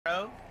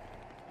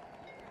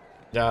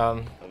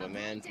Yeah. Of a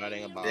man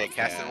fighting a bomb. They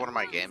casted one of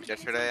my games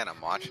yesterday, and I'm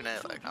watching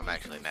it. Like, I'm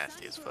actually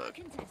nasty as fuck.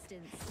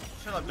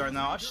 Shut up,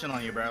 Darnell. I'll shit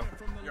on you, bro.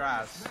 Your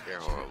ass. You're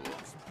horrible.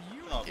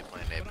 Oh, Keep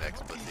playing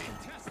Apex, pussy.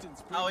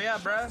 oh yeah,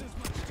 bro.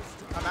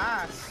 I'm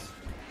ass.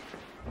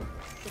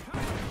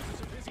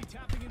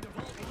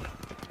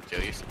 Joe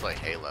used to play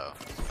Halo.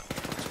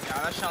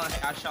 Yeah, I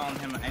shot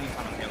him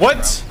anytime on Halo.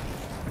 What?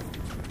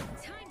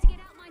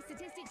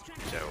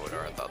 Joe, what are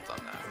our thoughts on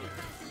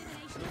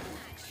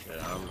that?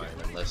 Shit, I'm not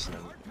even listening.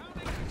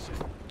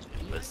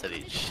 Liz said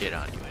he'd shit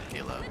on you in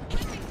Halo.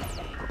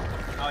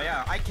 Oh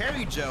yeah, I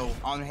carried Joe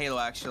on Halo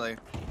actually.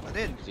 I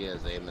did. He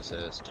has aim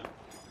assist.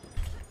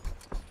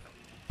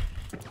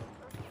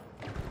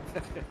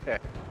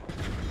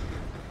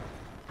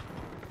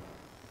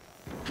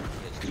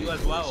 You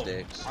as well.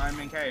 Sticks. I'm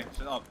in K.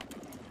 Shut up.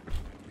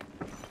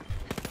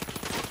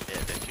 Yeah,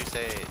 didn't you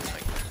say,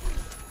 like,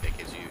 it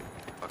gives you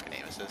fucking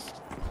aim assist?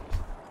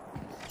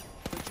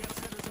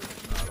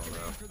 I don't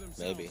know.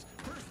 Maybe.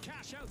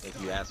 If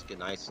you ask it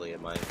nicely,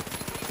 it might. What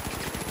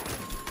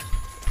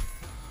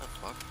the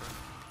fuck, bro?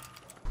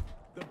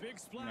 The big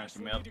splash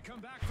will Nice, need to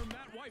come back from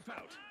that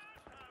wipeout.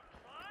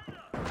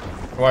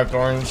 Wiped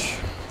orange.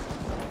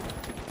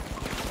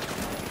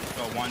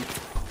 Go one.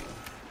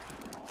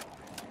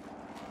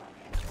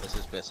 This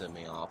is pissing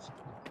me off.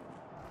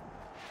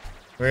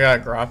 We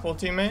got grapple,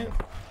 teammate.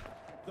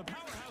 The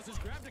powerhouse has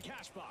grabbed a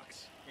cash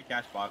box. Get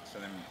cash box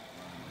and then.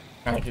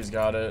 I think he's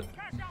got it.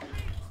 Cash out, please.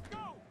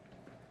 Go.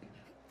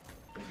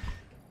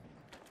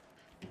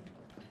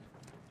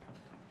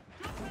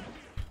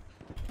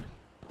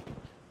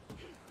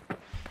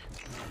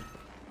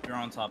 You're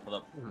on top of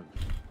the.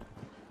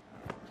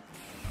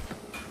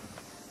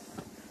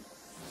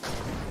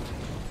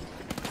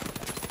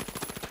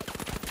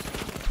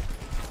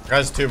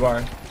 Guy's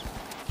 2-bar.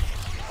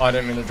 Oh, I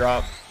didn't mean to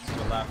drop. To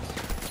the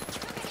left.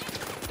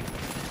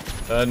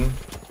 Dead.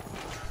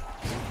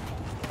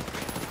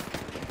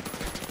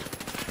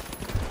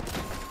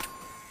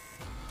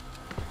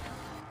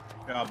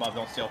 Go above,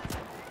 don't steal.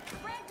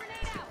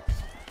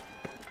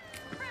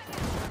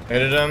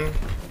 Hated him.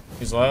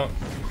 He's low.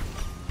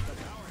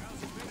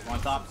 One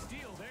top.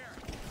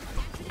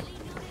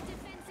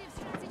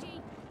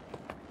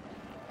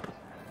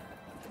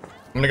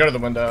 I'm gonna go to the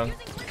window.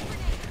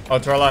 Oh,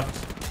 to our left.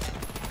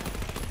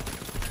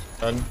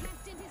 Dead.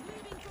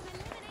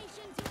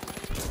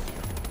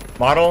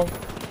 Model.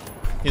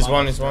 He's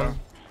one, he's one.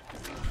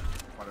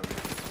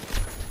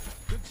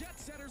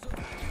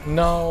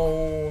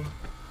 No.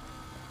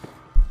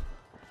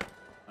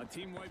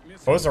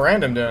 What was the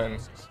random doing?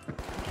 Is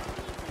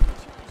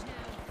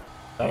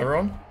that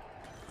everyone?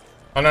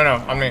 Oh, no,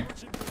 on me.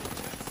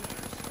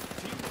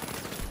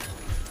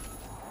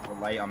 The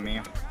light on me.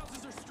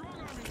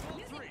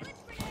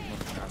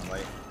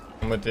 Light.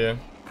 I'm with you.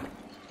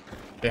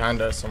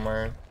 Behind us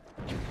somewhere.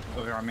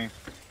 Over on me.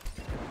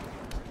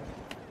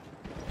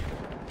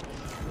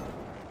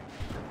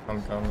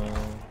 I'm coming.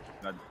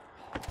 Dead.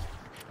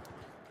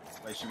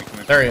 Light should be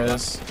coming. There he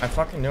is. I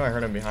fucking knew I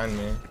heard him behind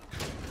me.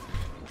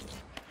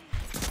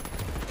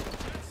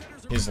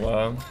 He's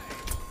low.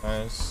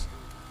 Nice.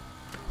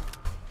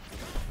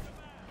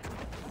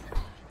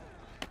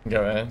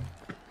 Go ahead.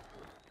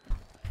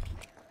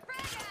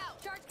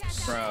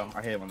 Bro,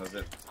 I hate it when does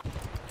it.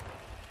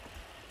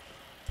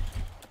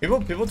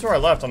 People to our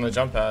left on the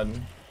jump pad.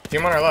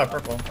 Team on our left,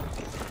 purple.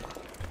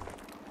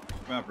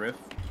 Going up roof.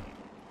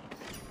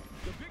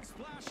 The big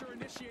splash are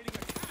initiating a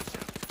cash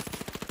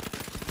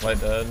out. Light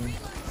dead.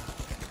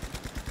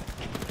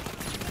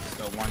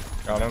 Still one.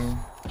 Got him.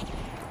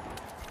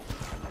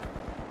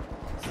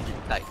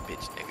 Tight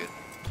bitch, nigga.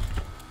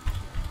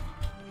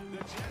 The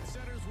jet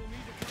setters will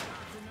need to come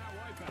back from that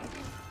wipeout.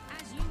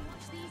 As you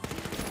watch these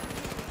team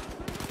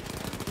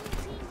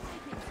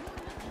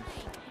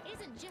play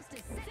isn't just a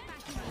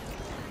setback in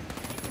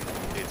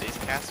the Dude, these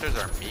casters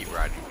are meat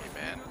riding me,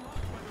 man.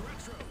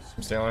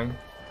 I'm stealing.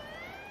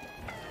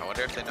 I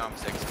wonder if they know I'm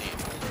 16. a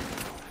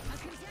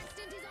contestant is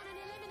on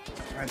an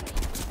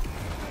elimination.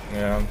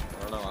 Yeah. I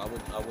don't know.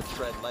 I would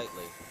tread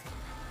lightly.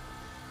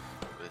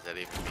 What does that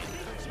even mean?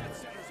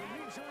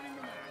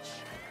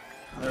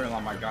 They're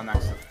on my gun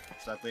next to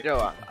Exactly.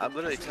 Yo, I'm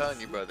literally telling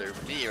you, bro, they're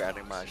meat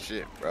riding my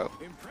shit, bro.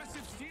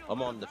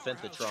 I'm on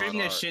Defentatron. Stream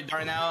this shit,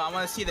 Darnell. I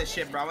want to see this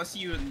shit, bro. I want to see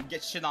you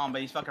get shit on by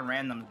these fucking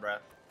randoms, bro.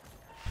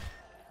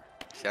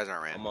 These guys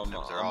aren't random. I'm on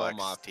They're my- all I'm on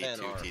my T2, fan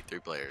art.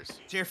 T3 players.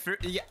 So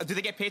do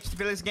they get paid to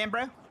play this game,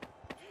 bro? I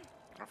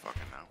don't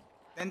fucking know.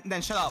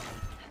 Then shut up.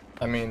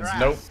 That means Your ass.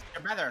 nope.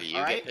 Your brother, Do you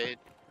alright? get paid?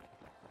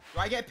 Do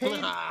I get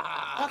paid?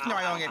 Fuck no,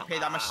 I don't get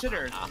paid. I'm a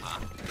shitter.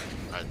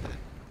 Alright then,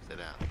 sit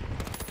down.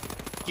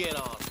 Get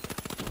on.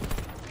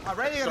 I'm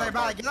ready to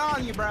about to get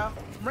on you, bro.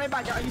 I'm ready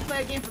back. You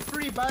play a game for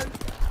free, bud.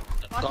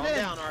 Lock Calm it in.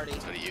 down, Artie.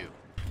 So do you.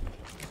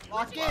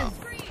 Lock in. Wow.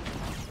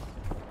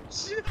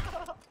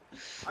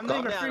 I'm Calm not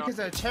even down, free because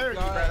of Artie. charity,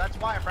 bro. That's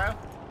why, bro.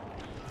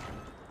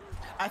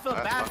 I feel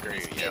What the bad fuck for are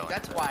these you kids. yelling,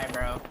 That's bro? why,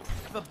 bro.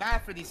 I feel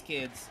bad for these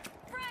kids.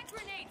 Frag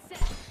grenade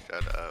set.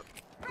 Shut up.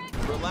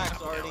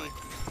 Relax, Artie.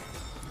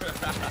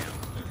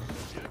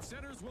 Jet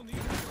setters will need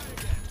to try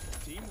again.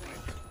 Team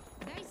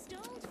wiped. They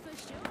stalled for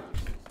sure.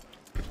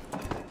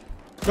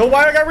 No,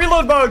 why I got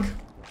reload bug?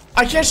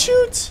 I can't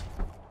shoot.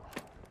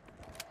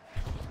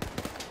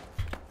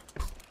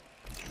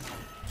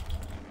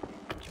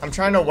 I'm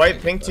trying to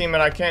wipe pink team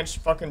and I can't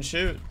fucking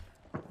shoot.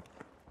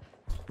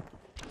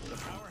 The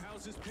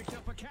powerhouses picked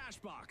up a cash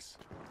box.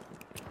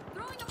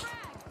 Throwing a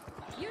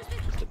frag. Use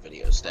this. The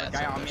video stats.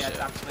 Guy on on me this that's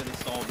shit. absolutely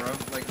stole, bro.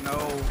 Like, no.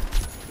 The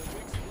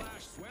big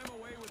splash swam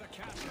away with a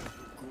cash out.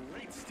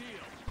 Great steal.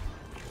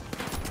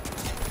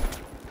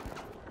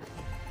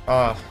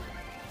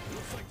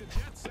 Looks like the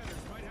Jet Setters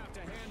might have to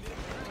hand in their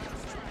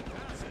fast track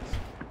passes.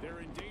 They're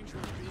in danger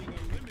of being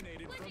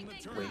eliminated from the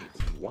tournament.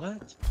 Wait,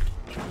 what?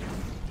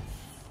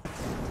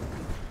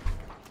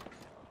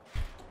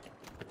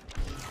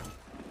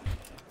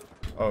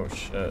 Oh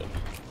shit.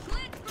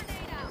 Blitz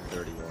grenade out.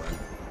 31.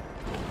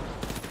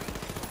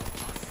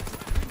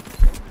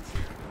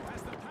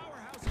 As the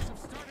powerhouses have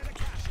started a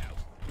cash out.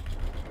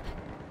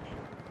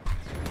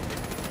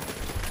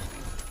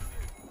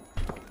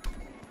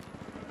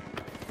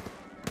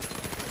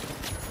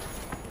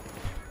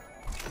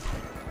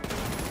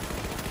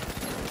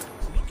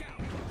 Look out!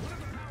 One of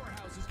the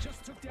powerhouses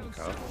just took down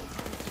several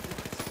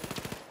opponents.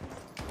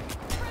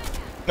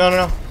 No, no,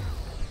 no.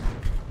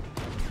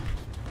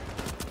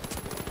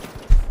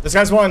 This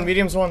guy's one.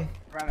 Medium's one.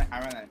 I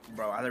ran it,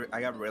 bro.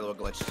 I got real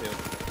glitch too.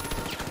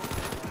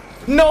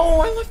 No,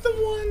 I left the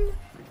one.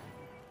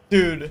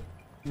 Dude,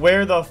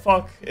 where the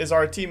fuck is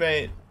our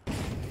teammate?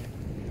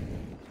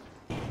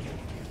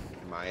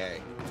 My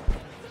A.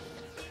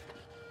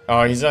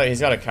 Oh, he's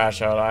got a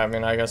cash out. I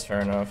mean, I guess fair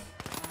enough.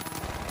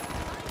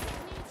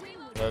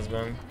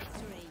 Lesbian.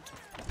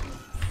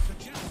 The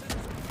Jet Setters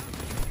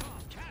are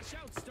off. Cash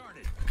out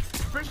started.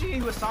 Especially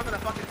he was talking to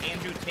fucking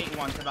Andrew Tate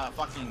once about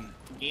fucking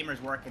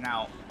gamers working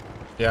out.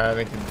 Yeah, I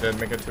think he did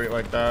make a tweet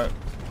like that.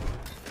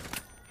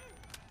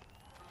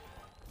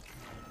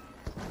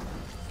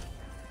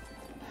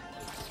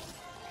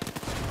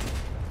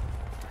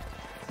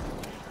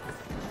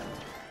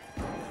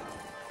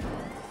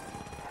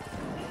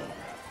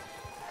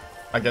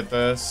 I get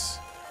this.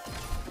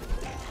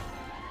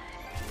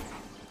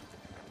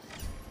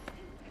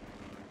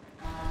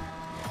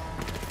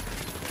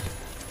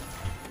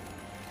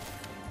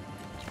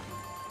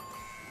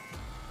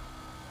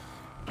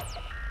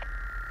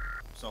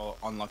 So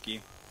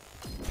unlucky.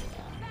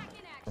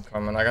 I'm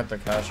coming. I got the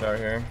cash out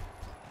here.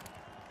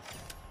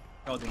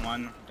 Killed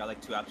one. Got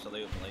like two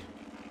absolute. Like,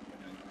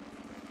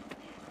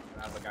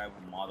 I have a guy with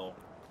a model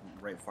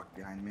right fuck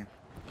behind me.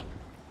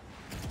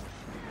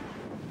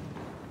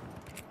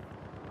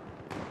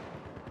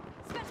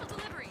 Special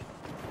delivery.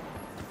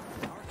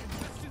 Our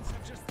contestants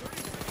have just 30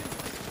 seconds.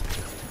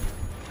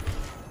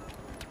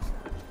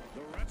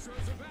 The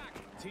Retros are back.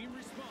 Team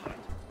respond.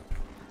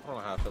 I don't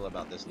know how I feel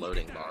about this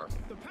loading bar.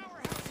 The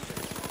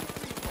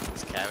powerhouses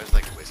This cat is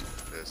like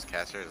this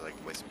caster is like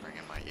whispering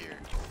in my ear.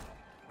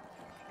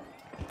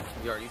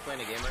 Yo, are you playing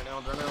a game right now,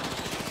 Bruno?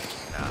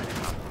 Nah, I'm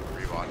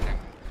rewatching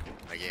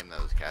a game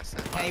that was casted.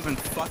 I can't even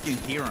fucking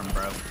hear him,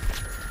 bro.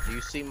 Do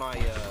you see my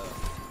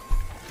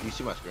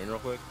screen real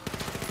quick?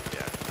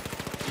 Yeah.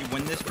 You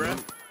win this, bro?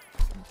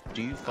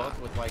 Do you fuck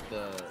with like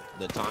the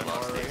time bar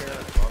Lost right it, here yeah.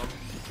 at the bottom?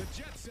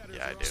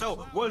 Yeah, I do.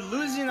 So we're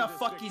losing a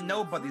fucking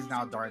nobodies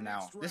now, darn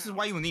now. This is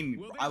why you need me,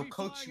 bro. I'll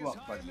coach you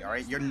up, buddy. All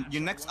right, you're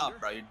next up,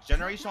 bro. You're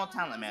generational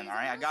talent, man. All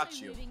right, I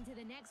got you. Moving to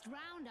the next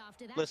round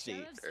after that Listen,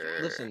 show of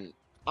strength. listen.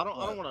 I don't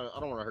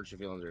wanna hurt your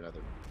feelings or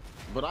nothing.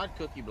 But I'd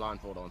cook you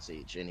blindfold on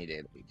Siege any day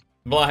of the week.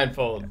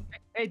 Blindfold.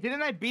 Hey,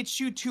 didn't I beat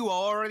you 2-0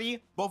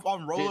 already? Both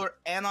on roller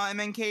and on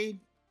MNK?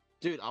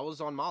 Dude, I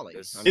was on Molly.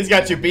 I He's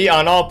got you beat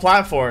on all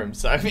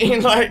platforms. I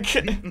mean, like.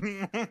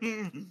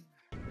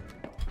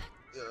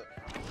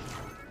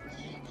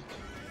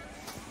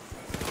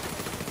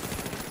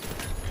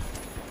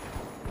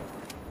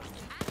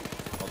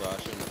 Although I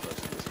shouldn't have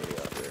posted this video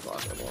at 3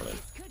 o'clock in the morning.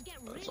 Could get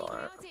That's really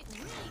alright. chaotic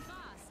really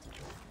fast.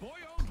 Boy,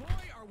 oh boy,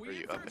 are we Where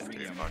you in up for at a 3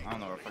 treat. o'clock? I don't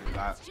know where the fuck is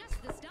that. It's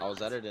just the start. I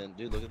was editing.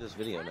 Dude, look at this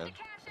video, man.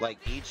 Like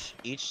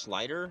each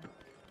slider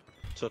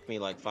took me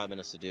like 5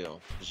 minutes to do.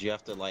 Cause you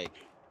have to like,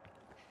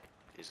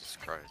 Jesus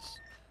Christ.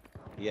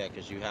 yeah,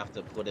 cause you have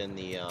to put in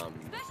the Special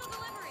delivery.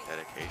 Oh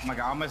Dedication. my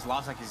god, I almost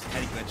lost like his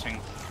head glitching.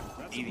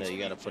 no, you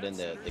gotta put in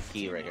the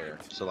key right here.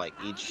 So like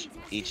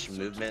each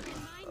movement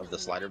of the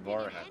slider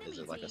bar is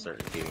like a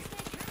certain key.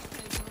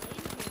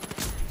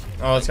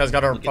 Oh, this guy's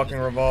got a Look at fucking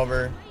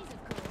revolver.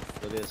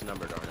 Look at this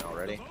number, Darnell.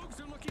 Ready? Folks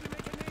are looking to make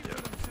a name for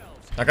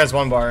themselves. That guy's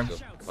one bar. So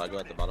if I go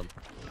at the bottom,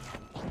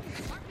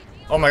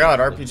 Oh my god,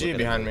 Look at RPG it.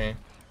 behind me.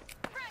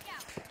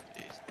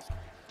 Jesus.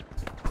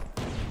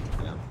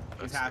 yeah,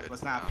 Let's have, good.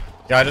 let's not.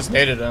 Yeah, I just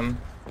naded him.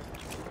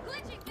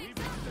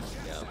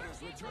 yeah.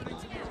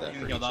 That You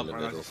for healed each up, bro.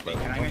 individual Speak,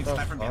 spell. and I'm getting What the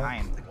sniped from fuck?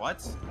 behind. Like,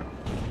 what?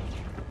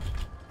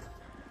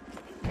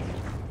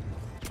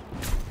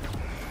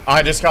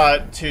 I just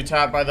got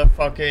 2-tapped by the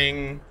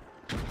fucking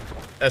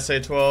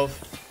SA-12. Grab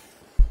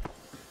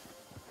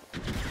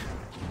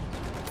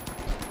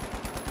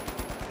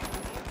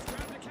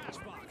the cash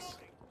box.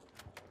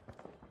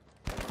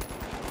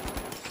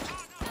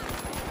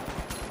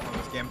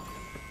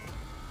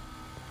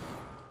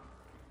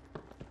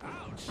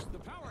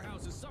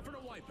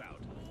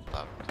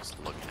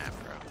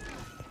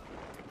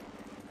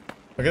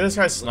 Look at this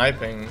guy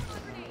sniping.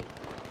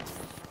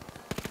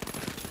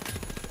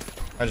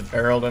 I just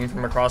barreled him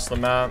from across the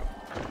map.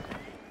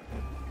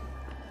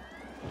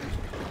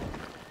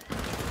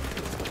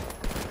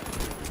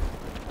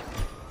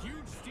 Huge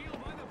steal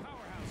by the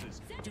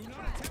powerhouses. Do not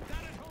attempt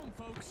that at home,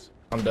 folks.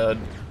 I'm dead.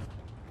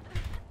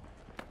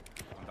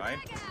 Alright.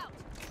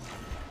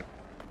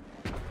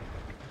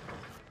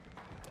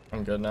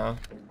 I'm good now.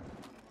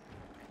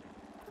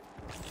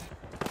 So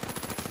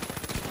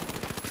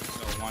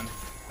one.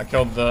 I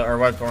killed the or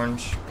wiped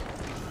orange.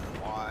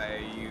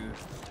 Why you?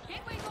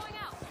 Gateway going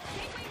out.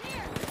 Gateway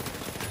here.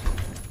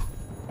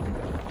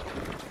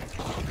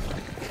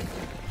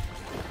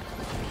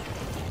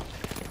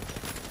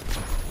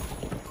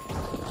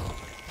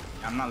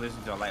 I'm not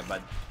losing to a light,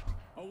 bud.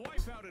 A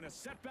wipeout and a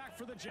setback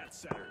for the jet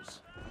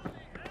setters.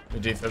 The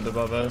defibbed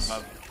above us.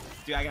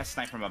 Dude, I got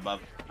sniped from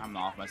above. I'm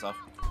off myself.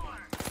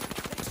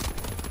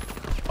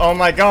 Oh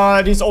my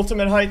god, he's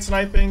ultimate height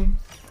sniping.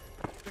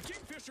 The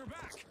Kingfisher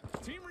back.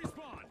 Team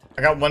respawn.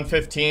 I got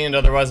 115,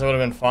 otherwise I would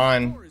have been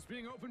fine. Door is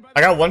being opened by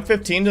I got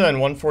 115 to then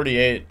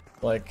 148.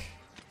 Like,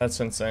 that's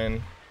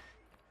insane.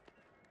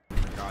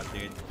 God,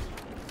 dude.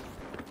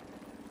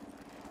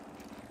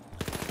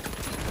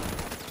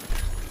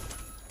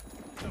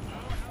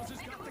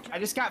 I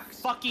just got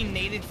fucking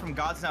naded from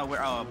God's know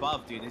where. Oh,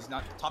 above, dude. It's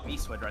not top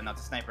eastwood right now.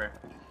 It's a sniper.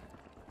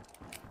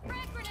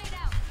 Frag grenade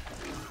out.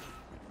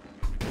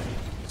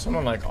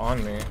 Someone like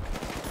on me.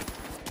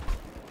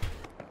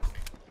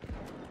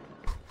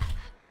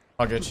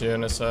 I'll get you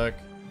in a sec.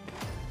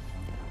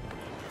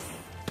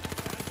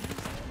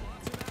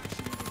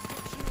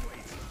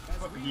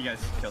 You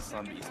guys kill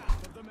some east.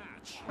 of the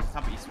match.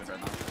 Top eastwood right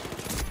now.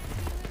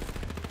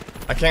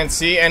 I can't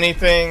see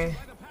anything. By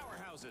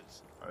the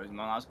powerhouses. Oh,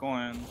 no, I was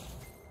going.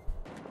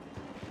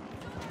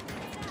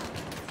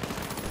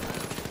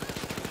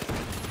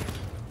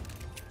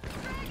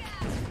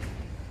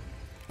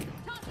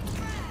 Tossing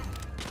frag.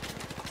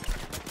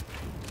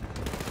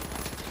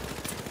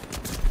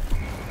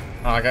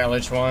 Oh, I got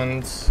lich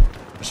ones.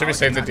 I should be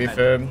safe to not dead.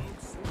 defib.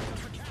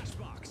 The cash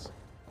box.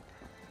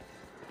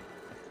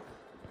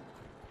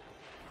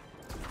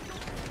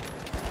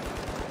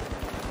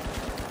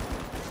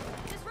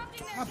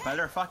 Disrupting their Not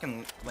better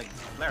fucking like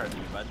Lara,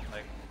 dude, bud.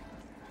 Like,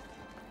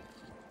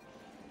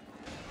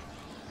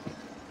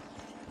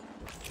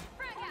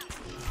 frag out.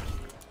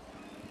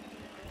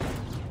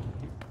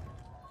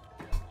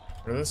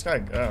 Where did this guy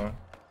go?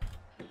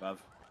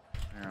 above.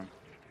 Yeah.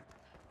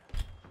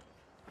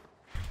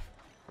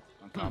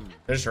 On top.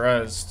 They just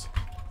rezzed.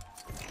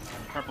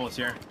 Purple is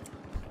here.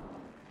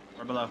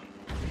 Or below.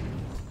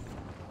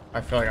 I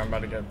feel like I'm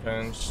about to get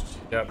pinched.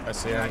 Yep, I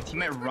see Our him.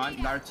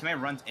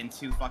 teammate runs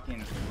into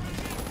fucking.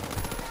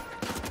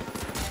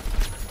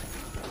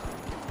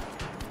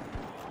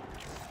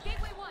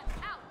 Gateway 1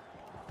 out.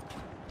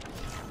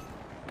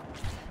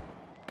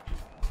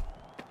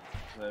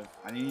 Live.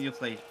 I need you to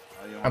play.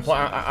 Oh, you don't I'm,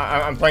 want to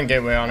I'm playing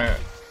gateway on it.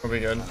 We'll be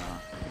good. This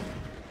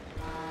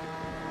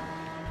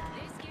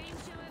game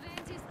show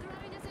event is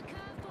throwing us a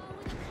curveball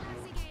with a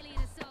classic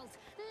alien assault.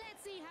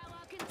 Let's see how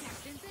our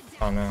contestants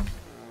adapt. Oh no.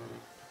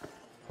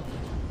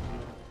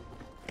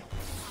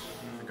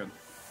 We're good.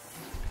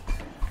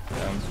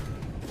 Yeah.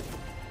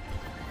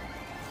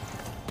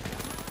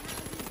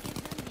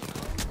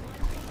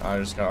 I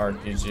just got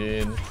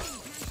RPG'd.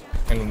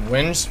 And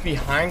winched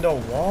behind a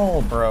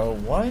wall, bro.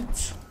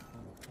 What?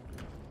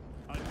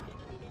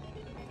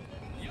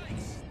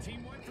 Yikes.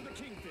 Team white for the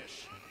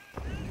Kingfish.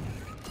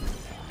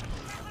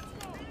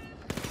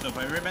 So,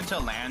 have you ever been to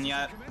LAN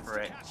yet for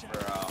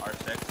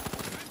R6?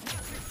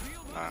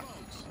 Nah.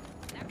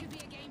 That could be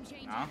a game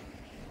changer. No?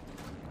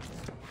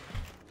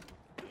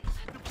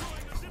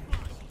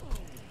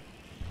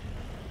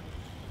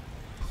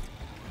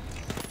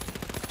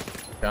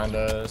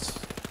 Gondas.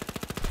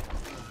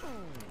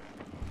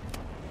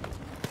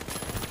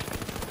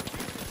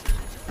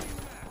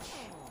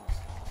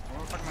 Where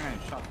the fuck am I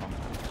getting shot from?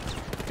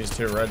 These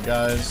two red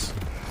guys.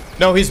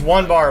 No, he's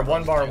one bar.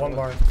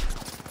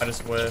 I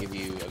just I'll whiffed.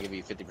 give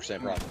you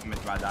 50% profit. I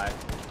missed my die.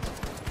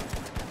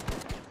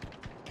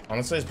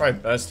 Honestly, it's probably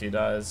best he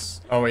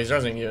dies. Oh wait, he's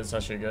resing you. It's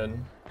actually good.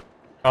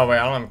 Oh wait,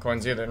 I don't have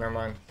coins either. Never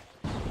mind.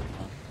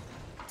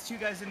 There's two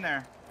guys in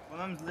there. One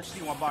of them's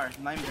literally one bar.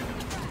 Not even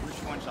literally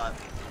one shot.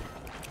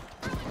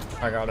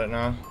 I got it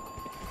now.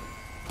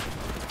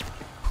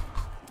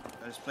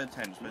 I just played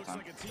 10. Just played Looks 10.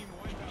 like a team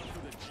wipeout for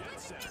the jet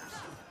setters.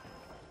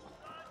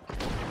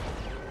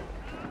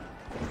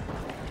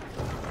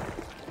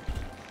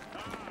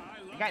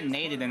 I got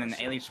naded and an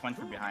alien just went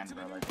from behind,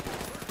 bro. Like, Who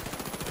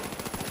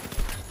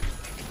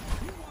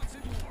wants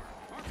it more?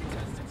 Our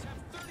contestants have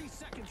 30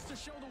 seconds to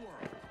show the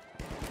world.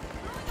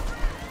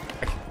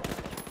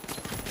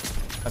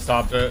 I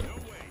stopped it. No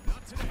way,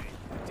 not today.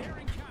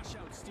 Daring cash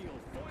out steal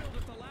foiled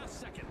at the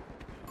last second.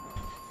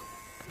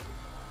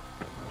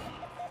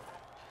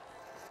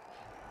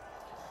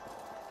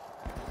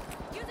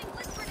 Using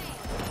blitz grenade.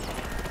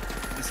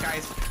 this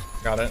guy's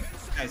Got it.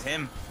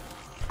 him.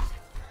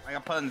 I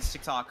got put on the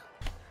TikTok.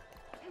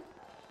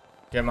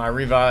 Get my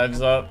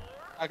revives up.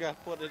 I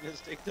got put in his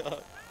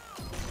TikTok.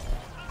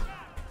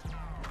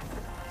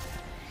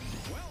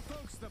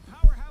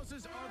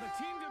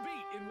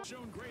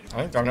 Shown great.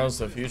 I think Darnell's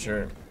the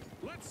future.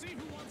 Let's see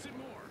who wants it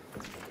more.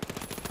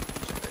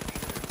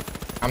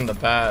 I'm the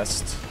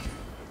best.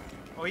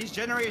 Oh, he's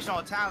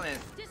generational talent.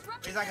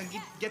 Disrupt He's not gonna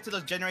get to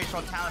those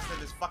generational talents that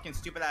his fucking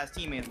stupid ass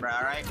teammates, bro.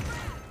 All right.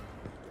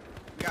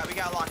 We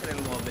gotta lock it in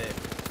a little bit.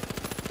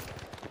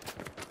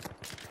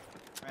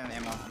 Man,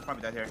 ammo. I'm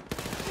probably dead here.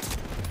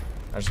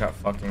 I just got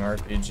fucking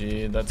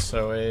RPG. That's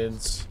so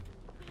AIDS.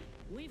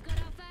 We've got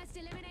our first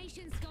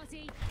elimination,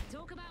 Scotty.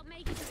 Talk about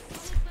making a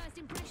solid first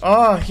impression.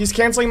 Oh, he's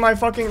canceling my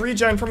fucking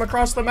regen from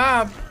across the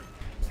map.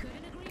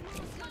 Couldn't agree more,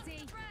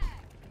 Scotty.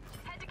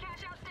 Head to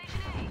cash out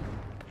station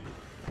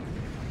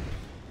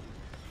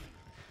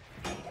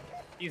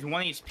He's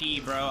 1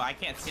 HP, bro. I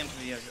can't see him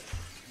because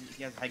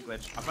he has a head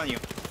glitch. I'm front of you.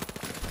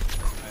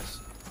 Nice.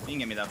 You can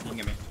get me though. You can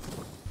get me.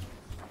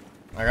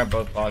 I got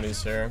both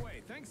bodies here.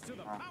 Way, thanks to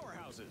the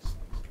powerhouses.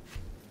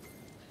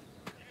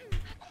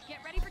 Get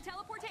ready for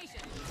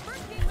teleportation.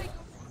 First gateway.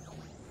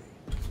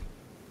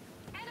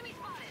 Enemy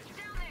spotted.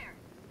 Down there.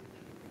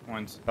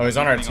 Once. Oh, he's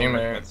on our Running over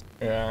teammate. it.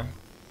 Yeah.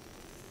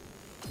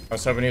 I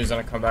was hoping he was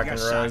gonna come back Got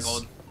and res.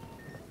 shackled.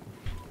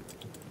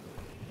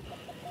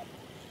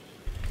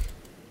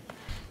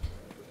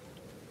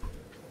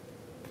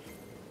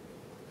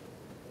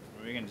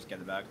 We can just get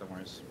it back. Don't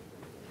worry.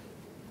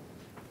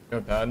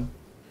 Good pad.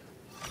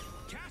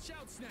 Cash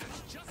out snatch,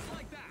 just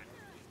like that.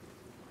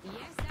 Yes,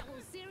 that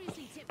will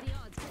seriously tip the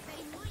odds, but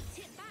they might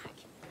tip back.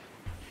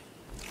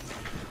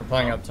 We're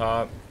playing up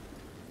top.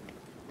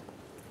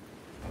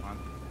 Come on.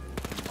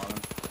 Bottom.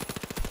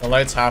 The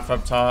light's half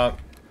up top.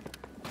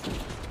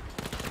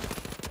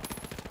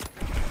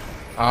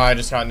 Ah, I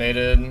just got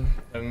naded.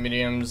 The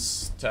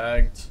medium's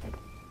tagged.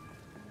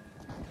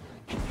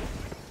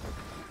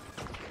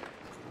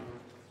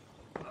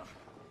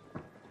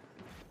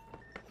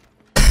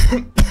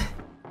 I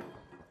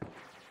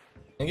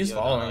think he's Yo,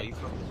 following.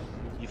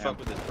 you fuck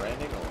with his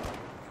branding or what?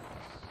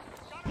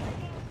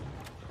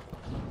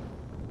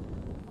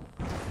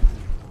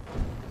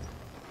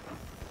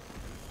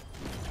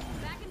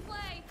 Back in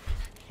play.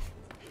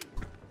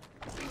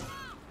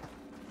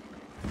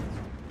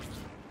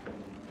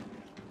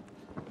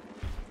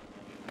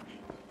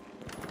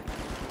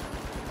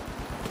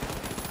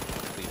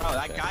 Oh,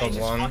 that guy Killed is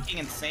just one. fucking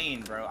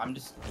insane, bro. I'm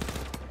just.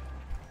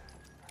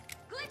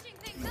 Glitching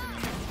things up.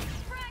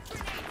 Frag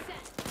grenade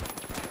set.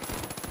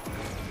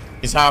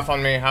 He's half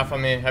on me, half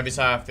on me. Heavy's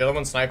half. The other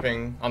one's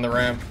sniping on the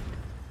ramp.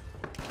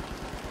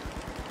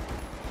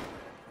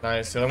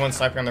 Nice. The other one's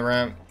sniping on the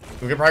ramp.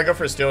 We could probably go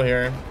for a steal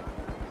here.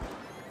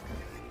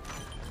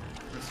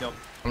 Let's go. I'm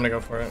gonna go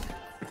for it.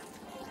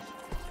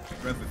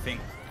 Run the thing.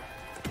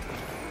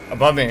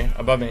 Above me,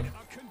 above me. A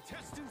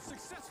contestant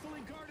successfully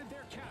guarded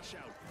their cash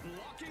out,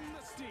 blocking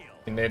the steal.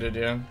 He naded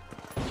you.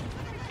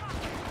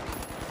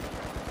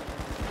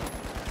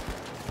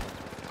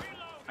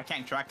 I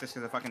can't track this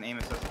because the fucking aim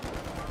assist.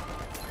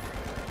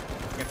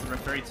 Gets number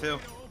 32.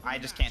 I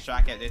just can't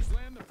track it, dude.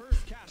 Slam the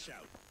first cash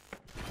out.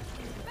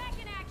 Back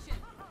in action.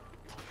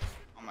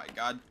 Oh my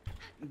god.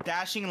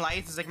 Dashing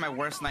lights is like my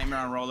worst nightmare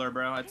on roller,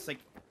 bro. It's like,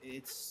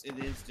 it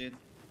is, dude.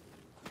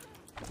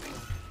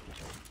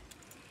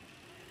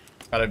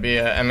 Gotta be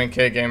a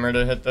M&K gamer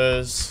to hit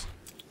those.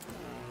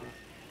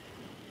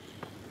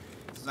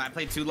 I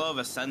play too low of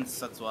a sense,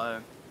 that's why.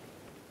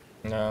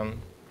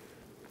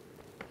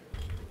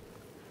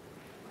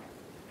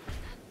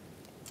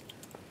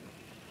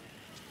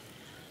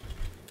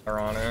 Are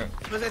on it.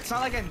 But it's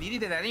not like I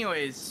needed it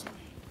anyways.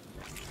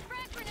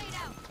 Frag grenade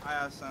out. I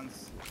have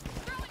sense.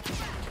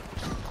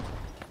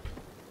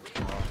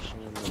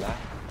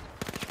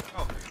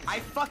 Oh, I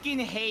fucking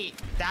hate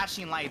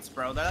dashing lights,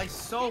 bro. They're like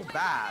so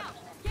bad.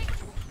 The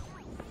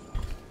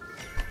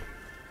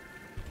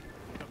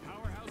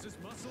powerhouses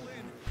muscle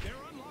in. They're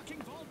unlocking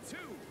Vault 2.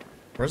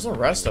 Where's the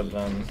rest of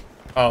them?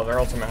 Oh, they're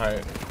ultimate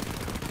height.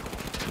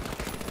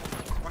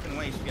 Fucking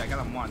way, HP. I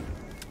got him one.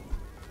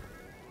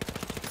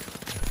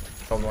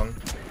 Killed one.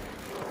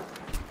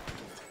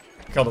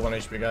 Killed the 1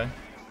 HP guy.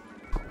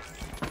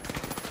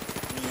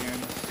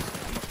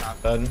 Almost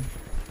half. Dead.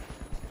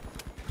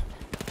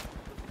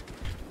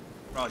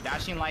 Bro,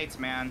 dashing lights,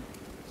 man.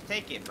 Just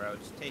take it, bro.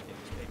 Just take it.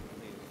 Just take it,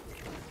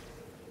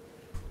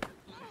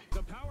 please.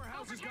 The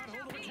powerhouses got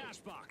hold of a cash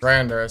box. Right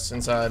under us,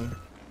 inside.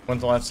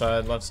 Went to left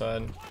side, left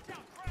side.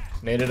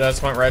 Naded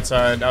us, went right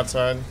side,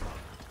 outside.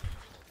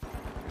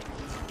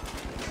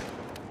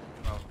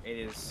 Oh, it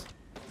is.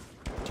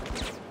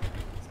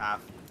 It's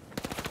half.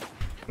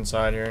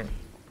 Inside here.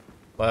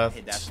 I hate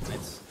Left. dashing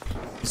lights.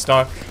 He's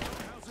stuck.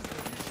 Powerhouses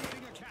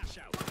initiating a cash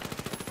out.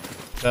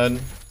 Dead.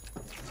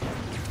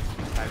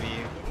 Heavy. The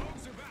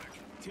wolves are back.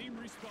 Team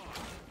respawn.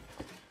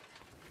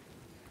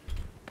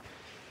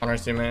 On our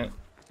teammate.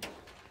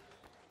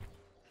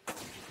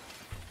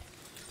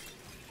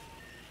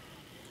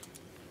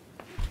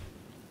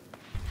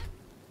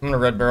 I'm gonna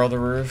red barrel the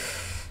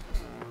roof.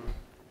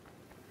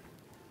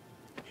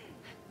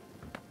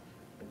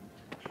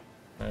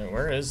 Alright,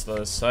 where is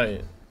the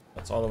site?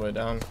 That's all the way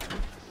down.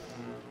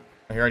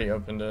 Oh, he already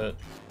opened it.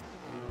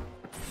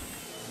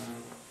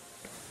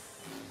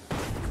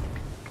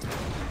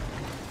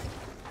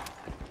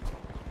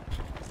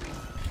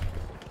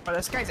 But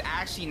this guy's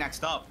actually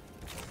next up.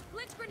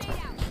 Blitz grenade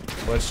out.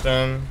 Glitched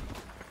him.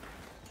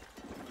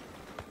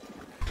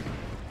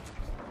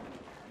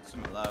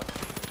 Some love.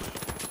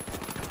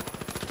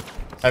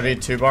 Heavy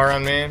 2-bar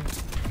on me.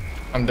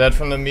 I'm dead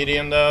from the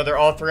medium though. They're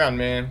all 3 on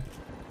me.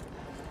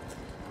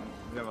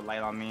 You have a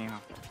light on me.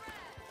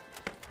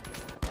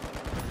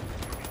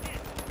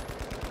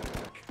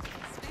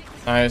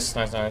 Nice,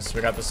 nice, nice.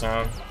 We got the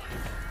sound.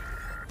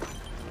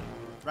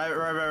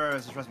 Right.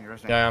 Just trust me.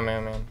 Yeah,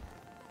 man, man.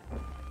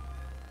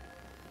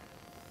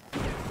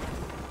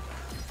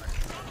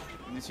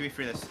 Let's see if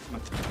we free this. Come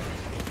on.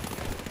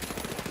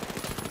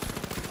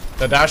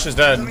 The dash is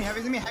dead.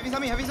 Heavy's on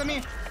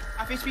me.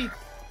 Half HP.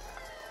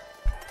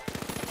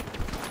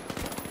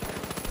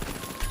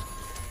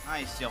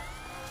 Nice, steal.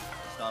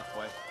 Stuff,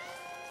 boy.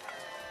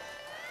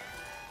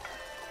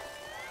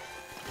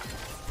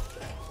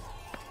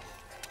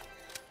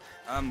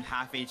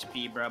 Half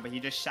HP, bro, but he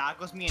just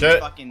shackles me and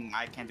Shit. fucking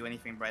I can't do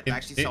anything, bro. It's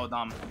actually so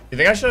dumb. You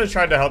think I should have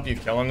tried to help you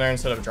kill him there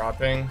instead of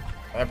dropping?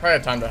 I probably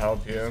had time to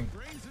help you.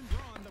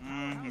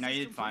 No,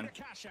 you did fine.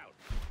 So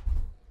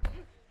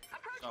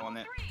on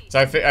it. So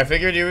I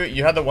figured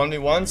you had the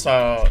 1v1,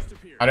 so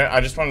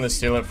I just wanted to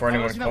steal it for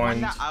anyone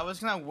coins. I was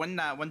gonna win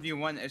that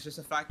 1v1. It's just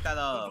the fact that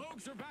I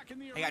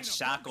got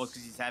shackled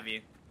because he's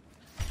heavy.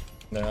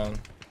 Yeah.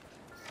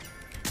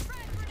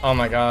 Oh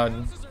my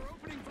god.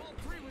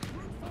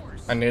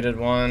 I needed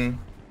one.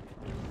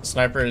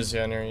 Sniper is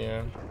near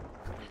you.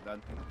 He's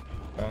dead.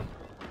 Oh.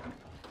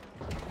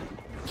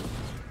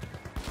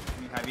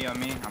 You heavy on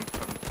me. I'm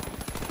fucking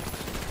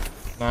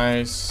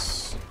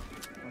Nice.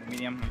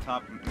 medium on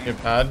top. Good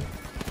pad.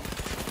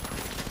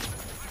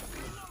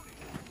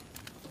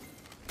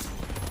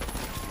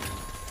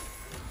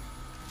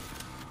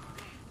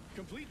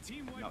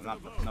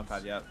 No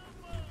pad yet.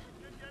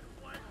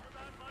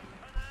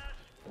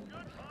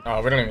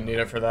 Oh, we don't even need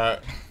it for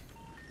that.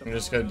 I'm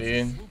just go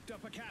D.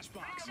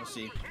 We'll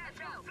see.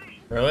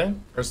 Really?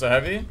 First the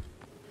heavy?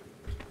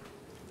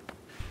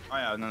 Oh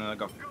yeah, no,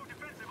 go.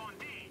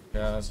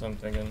 Yeah, that's what I'm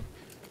thinking.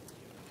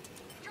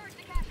 Charge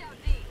the cash out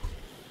D.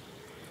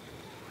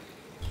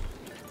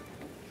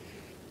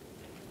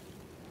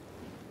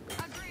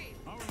 Agreed.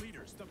 Our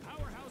leaders, the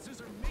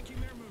powerhouses, are making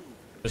their move.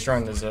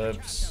 Destroying the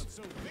zips.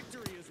 So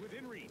victory is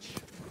within reach.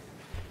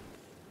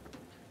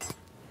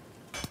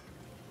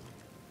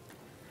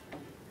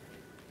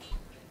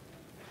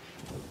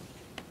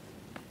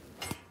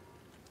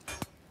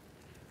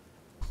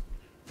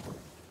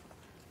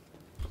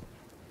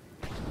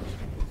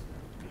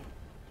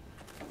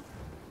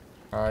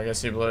 Alright, I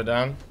guess he blew it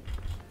down.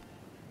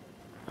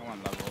 I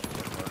want level.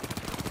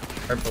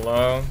 Right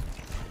below.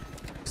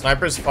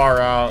 Sniper's far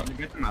out. You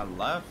get to my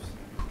left.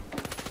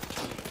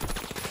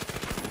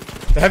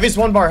 The heavy's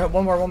 1 bar.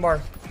 1 bar, 1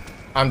 bar.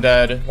 I'm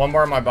dead. 1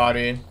 bar on my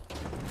body.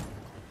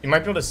 You might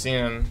be able to see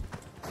him.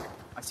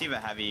 I see the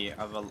heavy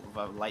of a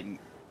light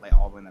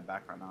all the way in the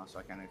back right now, so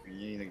I can't. You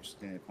need to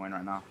just get a coin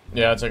right now.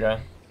 Yeah, it's okay.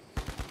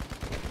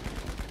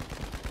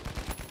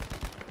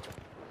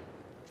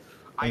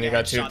 And you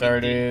got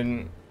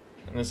 230.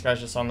 And this guy's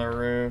just on the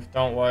roof.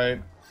 Don't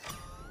wipe.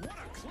 What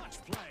a clutch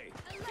play.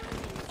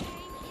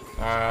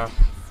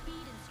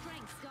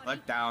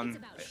 Look down.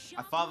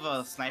 I thought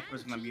the sniper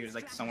was gonna be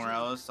like somewhere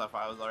else, so if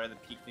I was already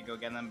peek to go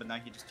get him, but now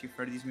he just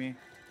 230s me.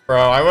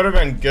 Bro, I would have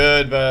been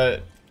good,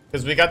 but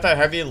because we got that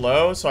heavy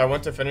low, so I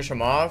went to finish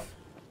him off.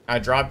 I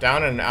dropped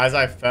down, and as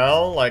I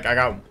fell, like I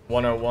got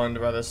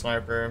 101'd by the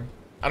sniper.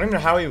 I don't even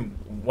know how he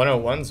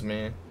 101's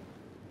me.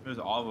 There's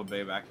all of a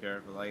bay back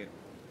here, but like.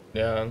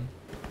 Yeah.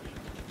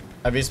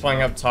 Heavy's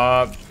playing up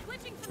top.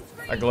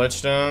 I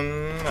glitched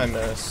him. I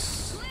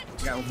missed.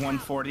 You got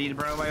 140,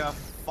 bro. By a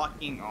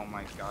fucking. Oh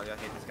my god, I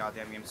hate this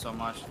goddamn game so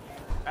much.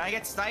 I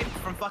get sniped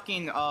from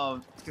fucking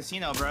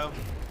casino, bro.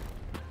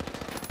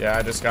 Yeah,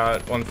 I just got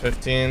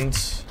 115.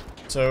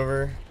 It's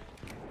over.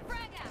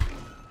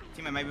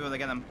 Teammate might be able to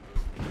get him.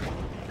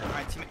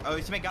 Alright, teammate. Oh,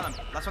 his teammate got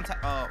him. Last one.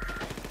 Oh,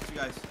 you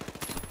guys.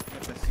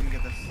 Get this. You can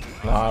get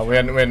this. Nah, we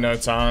had no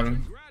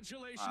time.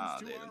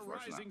 Dude,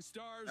 unfortunately.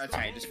 That's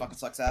right, just fucking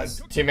sucks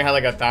ass. Teammate had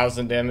like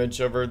 1,000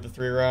 damage over the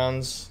 3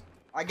 rounds.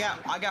 I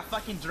got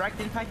fucking direct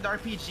impact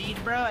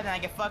RPG'd, bro, and then I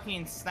get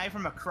fucking sniped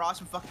from across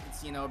from fucking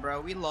casino, bro.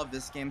 We love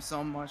this game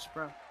so much,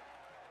 bro.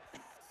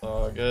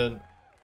 Oh, good.